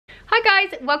Hi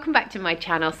guys, welcome back to my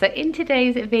channel. So in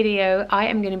today's video, I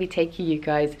am going to be taking you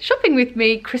guys shopping with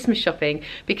me, Christmas shopping,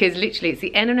 because literally it's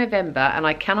the end of November and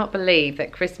I cannot believe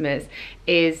that Christmas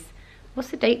is,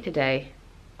 what's the date today?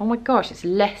 Oh my gosh, it's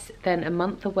less than a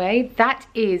month away. That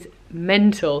is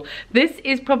mental. This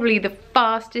is probably the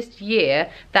fastest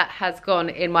year that has gone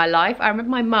in my life. I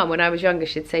remember my mum, when I was younger,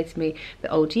 she'd say to me,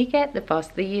 the older you get, the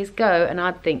faster the years go. And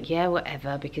I'd think, yeah,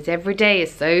 whatever, because every day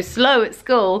is so slow at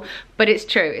school. But it's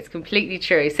true, it's completely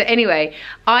true. So anyway,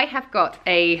 I have got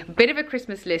a bit of a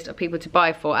Christmas list of people to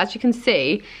buy for. As you can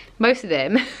see, most of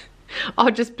them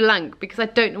are just blank because I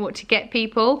don't know what to get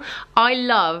people. I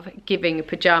love giving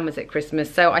pajamas at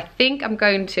Christmas, so I think I'm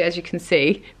going to, as you can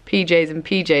see, PJs and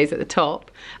PJs at the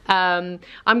top. I'm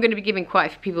going to be giving quite a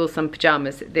few people some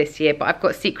pajamas this year, but I've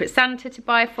got Secret Santa to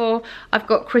buy for. I've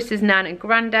got Chris's nan and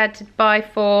granddad to buy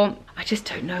for. I just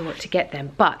don't know what to get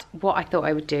them, but what I thought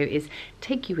I would do is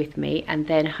take you with me and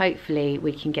then hopefully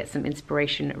we can get some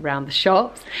inspiration around the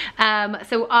shops.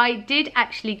 So I did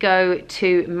actually go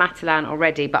to Matalan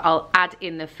already, but I'll add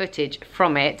in the footage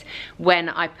from it when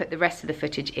I put the rest of the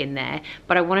footage in there.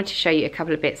 But I wanted to show you a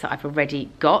couple of bits that I've already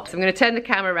got. So I'm going to turn the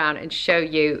camera around and show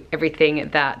you everything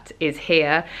that is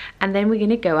here, and then we're going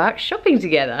to go out shopping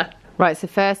together. Right, so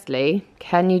firstly,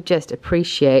 can you just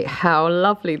appreciate how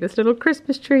lovely this little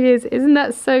Christmas tree is? Isn't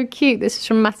that so cute? This is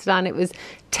from Matalan. It was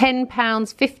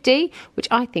 £10.50, which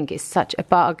I think is such a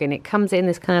bargain. It comes in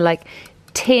this kind of like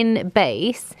tin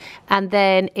base, and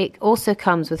then it also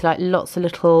comes with like lots of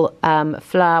little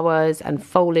flowers and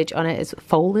foliage on it as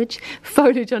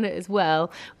well,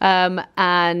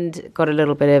 and got a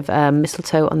little bit of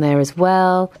mistletoe on there as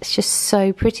well. It's just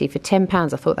so pretty for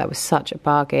 £10. I thought that was such a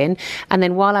bargain. And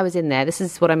then while I was in there, this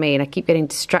is what I mean, I keep getting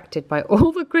distracted by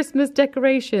all the Christmas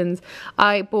decorations.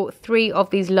 I bought 3 of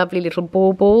these lovely little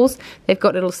baubles. They've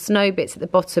got little snow bits at the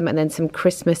bottom and then some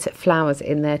Christmas flowers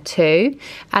in there too.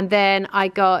 And then I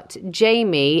got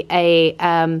Jamie a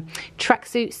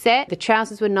tracksuit set. The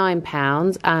trousers were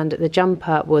 £9 and the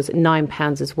jumper was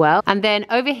 £9 as well. And then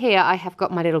over here I have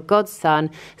got my little godson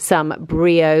some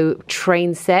Brio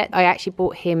train set. I actually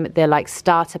bought him the like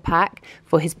starter pack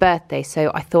for his birthday, so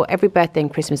I thought every birthday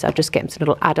and Christmas I'll just get him some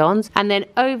little add-ons. And then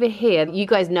over here, you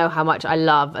guys know how much I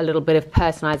love a little bit of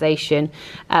personalisation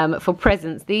for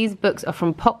presents. These books are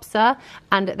from Popsa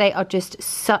and they are just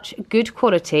such good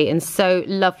quality and so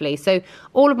lovely. So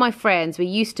all of my friends, we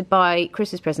used to buy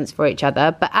Christmas presents for each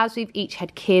other, but as we've each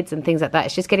had kids and things like that,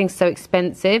 it's just getting so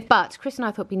expensive. But Chris and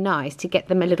I thought it'd be nice to get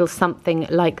them a little something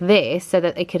like this so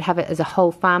that they could have it as a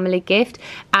whole family gift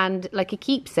and like a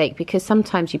keepsake, because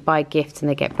sometimes you buy gifts and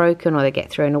they get broken or they get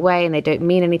thrown away and they don't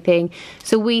mean anything.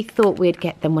 So we thought we'd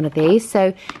get them one of these.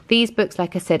 So these books,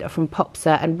 like I said, are from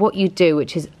Popsa, and what you do,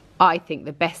 which is I think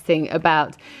the best thing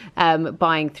about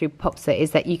buying through Popsa,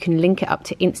 is that you can link it up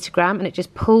to Instagram and it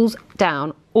just pulls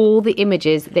down all the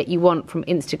images that you want from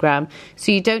Instagram,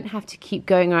 so you don't have to keep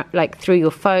going like through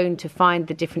your phone to find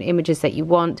the different images that you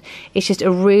want. It's just a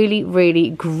really, really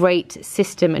great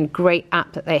system and great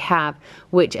app that they have,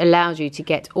 which allows you to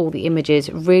get all the images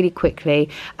really quickly,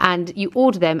 and you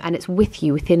order them and it's with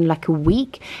you within like a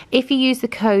week. If you use the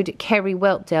code Kerry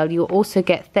Whelpdale, you'll also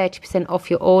get 30% off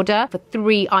your order for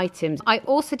 3 items. I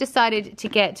also decided to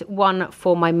get one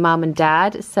for my mum and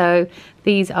dad. So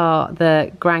these are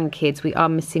the grandkids. We are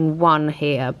missing one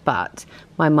here, but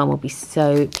my mum will be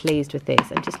so pleased with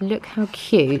this. And just look how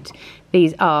cute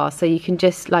these are. So you can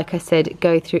just, like I said,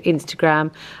 go through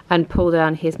Instagram and pull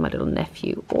down, here's my little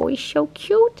nephew. Oh, he's so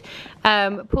cute.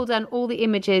 Pull down all the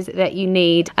images that you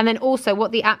need. And then also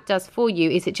what the app does for you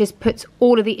is it just puts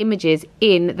all of the images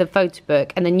in the photo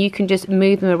book, and then you can just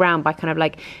move them around by kind of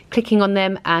like clicking on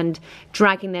them and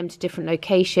dragging them to different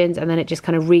locations, and then it just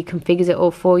kind of reconfigures it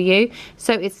all for you.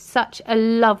 So it's such a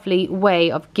lovely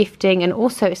way of gifting, and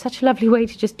also it's such a lovely way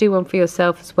to just do one for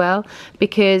yourself as well,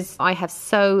 because I have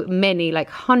so many, like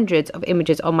hundreds of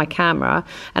images on my camera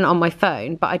and on my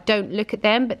phone, but I don't look at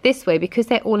them. But this way, because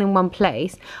they're all in one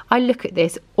place, I look at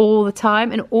this all the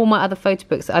time, and all my other photo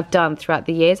books that I've done throughout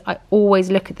the years, I always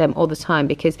look at them all the time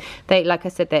because they, like I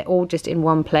said, they're all just in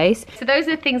one place. So those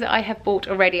are the things that I have bought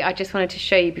already. I just wanted to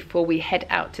show you before we head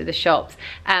out to the shops.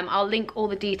 I'll link all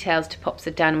the details to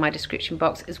Popsa down in my description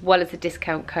box, as well as the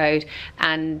discount code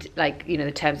and, like, you know,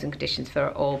 the terms and conditions for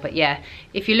it all. But yeah,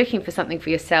 if you're looking for something for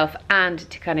yourself and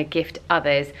to kind of gift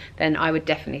others, then I would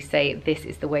definitely say this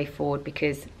is the way forward,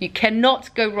 because you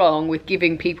cannot go wrong with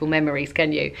giving people memories,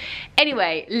 can you?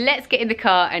 Anyway, let's get in the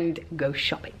car and go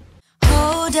shopping.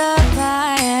 Hold up,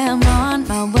 I am on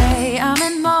my way, I'm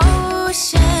in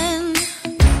motion.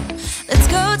 Let's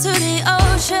go to the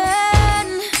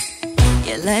ocean.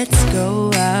 Yeah, let's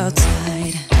go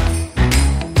outside.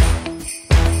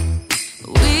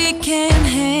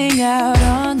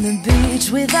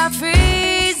 days without freezing.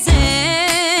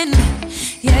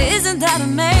 Yeah, isn't that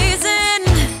amazing?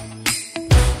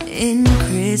 In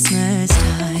Christmas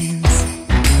times,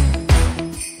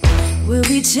 we'll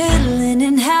be chilling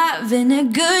and having a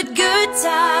good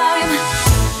time.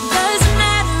 Doesn't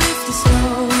matter if the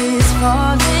snow is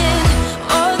falling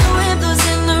or the wind blows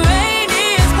and the rain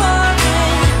is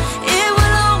pouring. It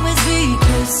will always be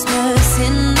Christmas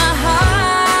in my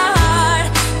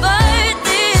heart. But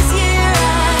this year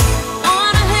I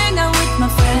wanna hang out with my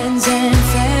friends and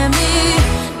family,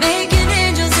 making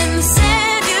angels in the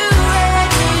sand. You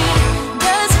ready?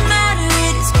 Doesn't matter,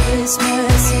 it is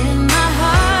Christmas in my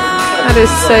heart. That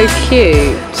is so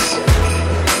cute.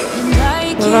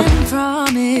 And I can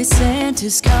promise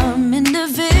Santa's coming to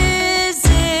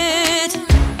visit.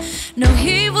 No,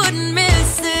 he wouldn't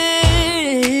miss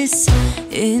this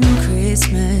in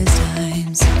Christmas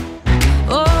times.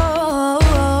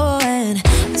 Oh, and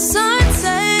the sun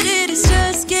said it is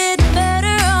just getting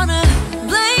better on a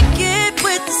blanket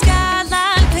with the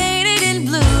skyline painted in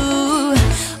blue.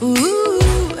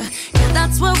 Ooh, yeah,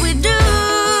 that's what we do.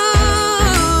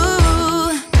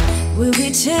 We'll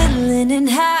be chilling and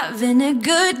having a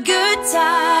good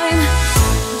time.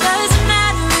 Doesn't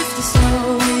matter if the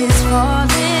snow is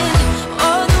falling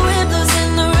or the wind blows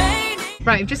in the rain.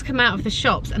 Right, I've just come out of the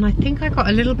shops and I think I got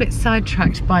a little bit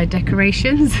sidetracked by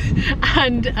decorations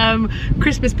and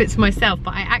Christmas bits for myself,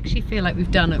 but I actually feel like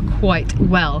we've done quite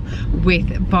well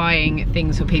with buying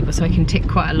things for people, so I can tick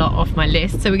quite a lot off my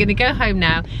list. So we're gonna go home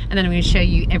now and then I'm gonna show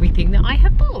you everything that I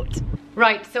have bought.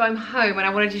 Right, so I'm home and I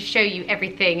wanted to show you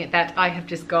everything that I have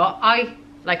just got.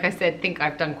 Like I said, think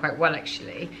I've done quite well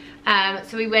actually.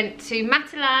 So we went to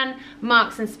Matalan,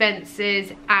 Marks and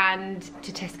Spencer's and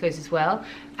to Tesco's as well.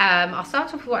 I'll start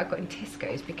off with what I've got in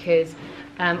Tesco's because,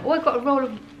 oh, I've got a roll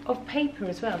of paper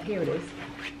as well. Here it is.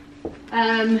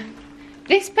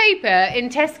 This paper in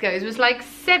Tesco's was like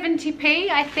 70p,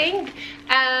 I think.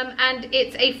 And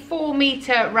it's a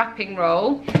 4-meter wrapping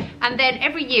roll. And then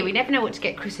every year, we never know what to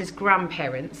get Chris's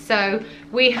grandparents. So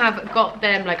we have got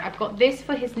them, like I've got this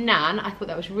for his nan. I thought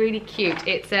that was really cute.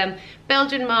 It's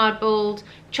Belgian marbled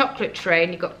chocolate tray.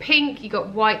 And you've got pink, you've got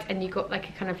white, and you've got like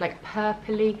a kind of like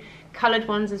purpley coloured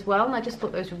ones as well. And I just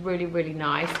thought those were really, really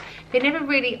nice. They never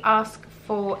really ask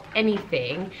for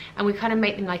anything, and we kind of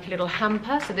make them like a little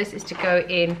hamper. So this is to go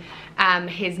in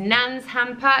his nan's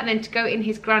hamper, and then to go in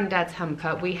his granddad's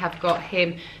hamper we have got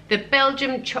him the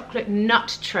Belgian chocolate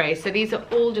nut tray. So these are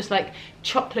all just like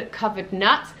chocolate covered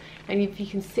nuts, and if you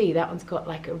can see, that one's got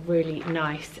like a really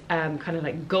nice kind of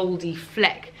like goldy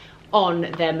fleck on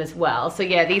them as well. So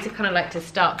yeah, these are kind of like to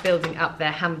start building up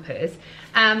their hampers.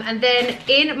 And then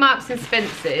in Marks and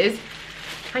Spencer's,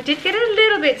 I did get a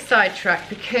little bit sidetracked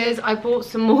because I bought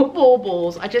some more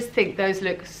baubles. I just think those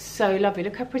look so lovely.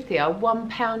 Look how pretty they are.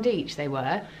 £1 each they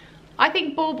were. I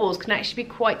think baubles can actually be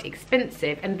quite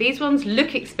expensive, and these ones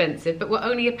look expensive but were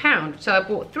only £1. So I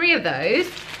bought 3 of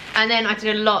those, and then I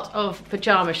did a lot of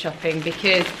pyjama shopping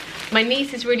because my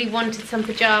nieces really wanted some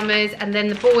pyjamas, and then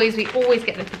the boys, we always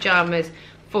get the pyjamas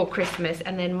for Christmas,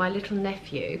 and then my little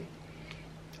nephew,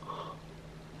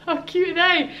 how cute are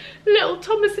they? Little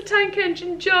Thomas the Tank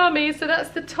Engine jammies. So that's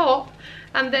the top,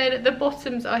 and then the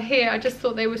bottoms are here. I just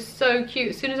thought they were so cute.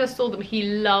 As soon as I saw them, he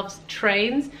loves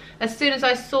trains. As soon as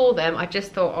I saw them, I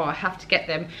just thought, oh, I have to get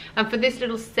them. And for this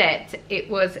little set, it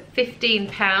was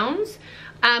 £15.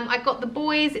 I got the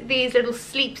boys these little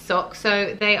sleep socks.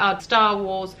 So they are Star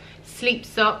Wars sleep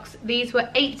socks. These were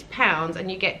 £8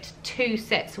 and you get 2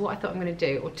 sets. So what I thought I'm going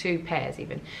to do, or 2 pairs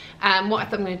even, what I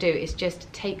thought I'm going to do is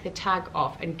just take the tag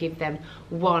off and give them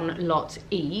 1 lot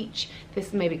each.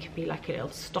 This maybe could be like a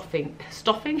little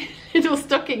little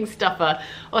stocking stuffer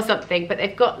or something, but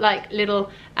they've got like little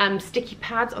sticky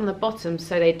pads on the bottom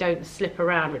so they don't slip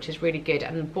around, which is really good.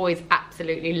 And the boys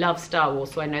absolutely love Star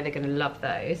Wars, so I know they're going to love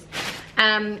those.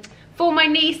 For my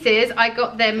nieces, I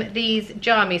got them these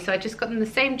jammies. So I just got them the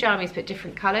same jammies but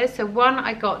different colours. So one,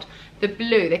 I got the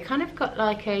blue. They kind of got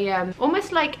like a,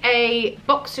 almost like a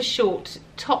boxer short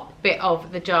top bit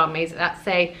of the jammies that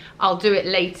say, I'll do it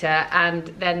later. And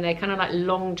then they're kind of like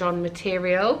long john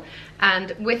material.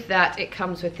 And with that, it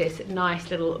comes with this nice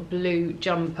little blue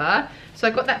jumper. So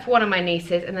I got that for one of my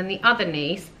nieces. And then the other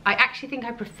niece, I actually think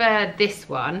I prefer this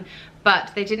one,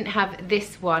 but they didn't have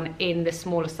this one in the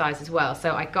smaller size as well.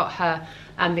 So I got her,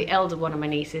 the elder one of my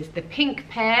nieces, the pink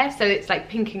pair. So it's like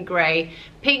pink and grey.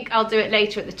 Pink, I'll do it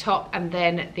later at the top, and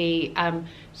then the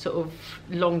sort of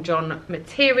long john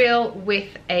material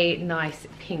with a nice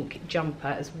pink jumper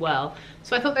as well.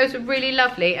 So I thought those were really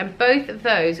lovely, and both of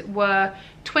those were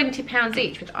 £20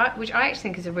 each, which I actually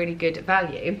think is a really good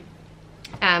value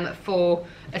for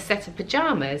a set of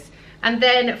pyjamas. And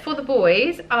then for the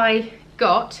boys, I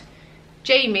got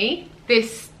Jamie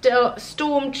this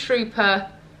Stormtrooper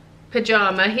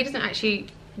pyjama. He doesn't actually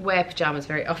wear pajamas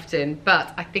very often,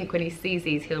 but I think when he sees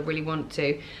these he'll really want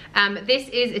to. This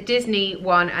is a Disney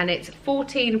one and it's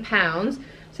 £14,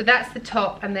 so that's the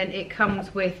top, and then it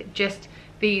comes with just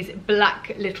these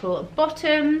black little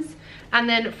bottoms. And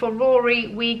then for Rory,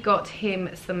 we got him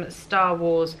some Star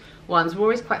Wars ones.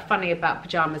 Rory's quite funny about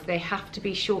pajamas. They have to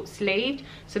be short sleeved,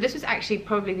 so this was actually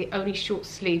probably the only short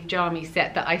sleeved jammy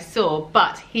set that I saw,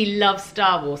 but he loves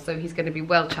Star Wars, so he's going to be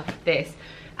well chuffed with this.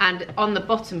 And on the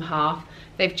bottom half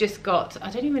they've just got,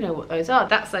 I don't even know what those are,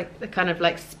 that's like the kind of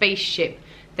like spaceship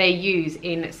they use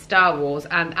in Star Wars.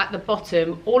 And at the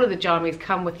bottom all of the jammies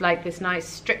come with like this nice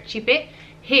stretchy bit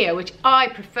here, which I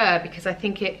prefer because I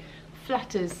think it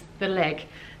flatters the leg.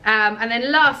 And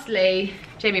then lastly,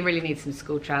 Jamie really needs some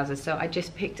school trousers, so I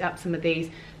just picked up some of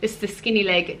these. This is the skinny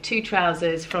leg 2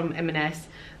 trousers from M&S.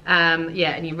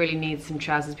 Yeah, and you really need some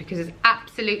trousers because it's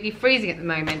absolutely freezing at the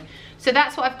moment. So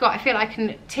that's what I've got. I feel I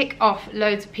can tick off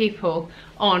loads of people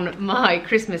on my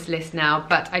Christmas list now,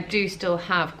 but I do still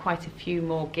have quite a few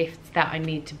more gifts that I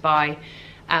need to buy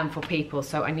for people,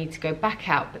 so I need to go back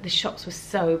out, but the shops were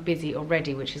so busy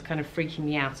already, which is kind of freaking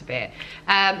me out a bit.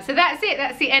 So that's it,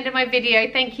 that's the end of my video.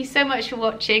 Thank you so much for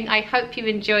watching. I hope you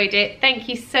enjoyed it. Thank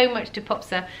you so much to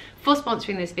Popsa for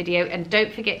sponsoring this video, and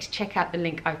don't forget to check out the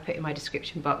link I've put in my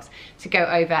description box to go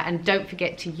over, and don't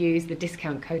forget to use the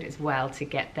discount code as well to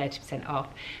get 30% off.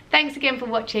 Thanks again for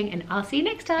watching, and I'll see you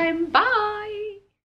next time. Bye.